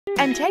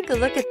And take a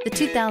look at the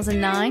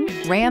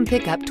 2009 Ram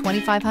Pickup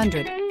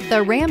 2500.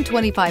 The Ram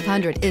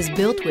 2500 is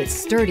built with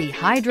sturdy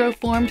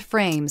hydro-formed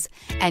frames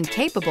and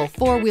capable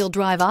four-wheel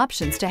drive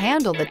options to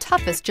handle the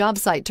toughest job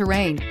site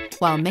terrain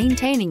while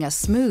maintaining a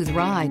smooth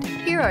ride.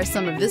 Here are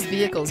some of this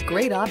vehicle's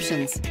great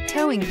options: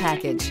 towing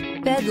package,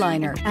 bed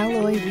liner,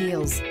 alloy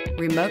wheels,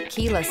 remote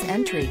keyless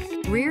entry,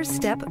 rear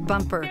step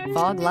bumper,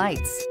 fog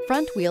lights,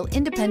 front wheel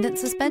independent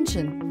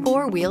suspension,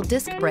 four-wheel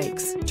disc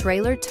brakes,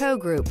 trailer tow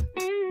group,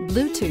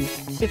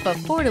 Bluetooth. If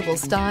affordable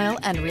style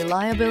and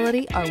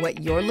reliability are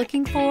what you're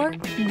looking for,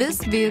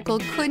 this vehicle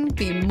couldn't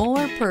be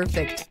more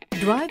perfect.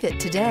 Drive it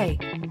today.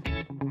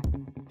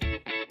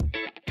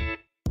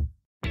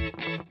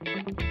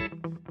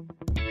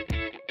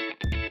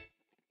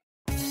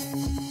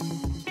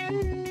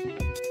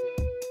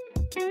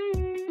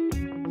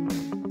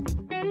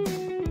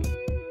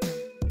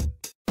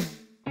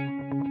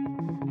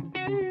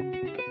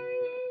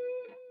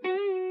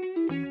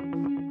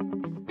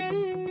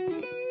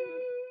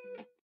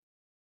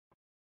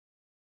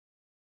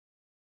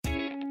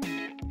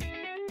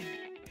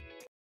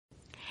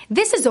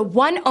 This is a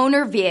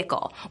one-owner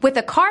vehicle with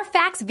a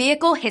Carfax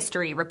Vehicle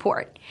History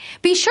Report.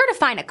 Be sure to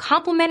find a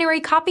complimentary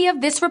copy of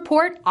this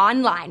report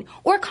online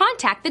or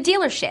contact the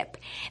dealership.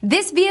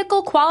 This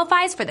vehicle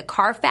qualifies for the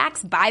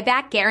Carfax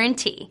Buyback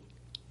Guarantee.